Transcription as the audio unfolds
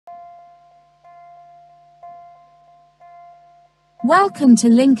Welcome to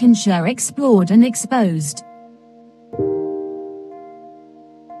Lincolnshire Explored and Exposed.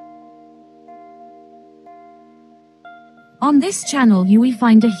 On this channel you will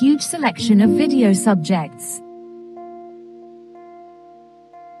find a huge selection of video subjects.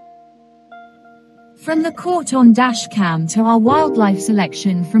 From the court on Dashcam to our wildlife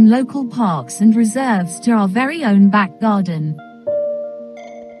selection from local parks and reserves to our very own back garden.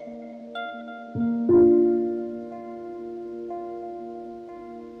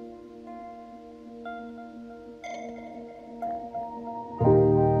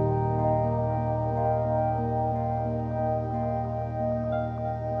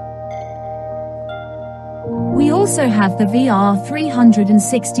 We also have the VR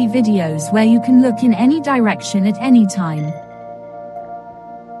 360 videos where you can look in any direction at any time.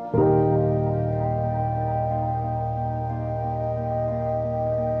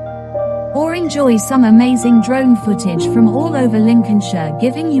 Or enjoy some amazing drone footage from all over Lincolnshire,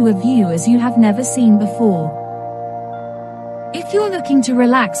 giving you a view as you have never seen before. If you're looking to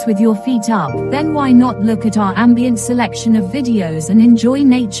relax with your feet up, then why not look at our ambient selection of videos and enjoy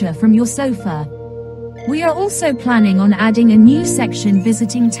nature from your sofa. We are also planning on adding a new section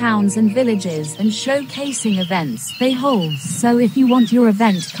visiting towns and villages and showcasing events they hold, so if you want your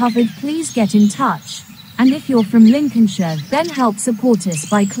event covered, please get in touch. And if you're from Lincolnshire, then help support us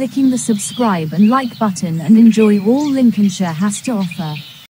by clicking the subscribe and like button and enjoy all Lincolnshire has to offer.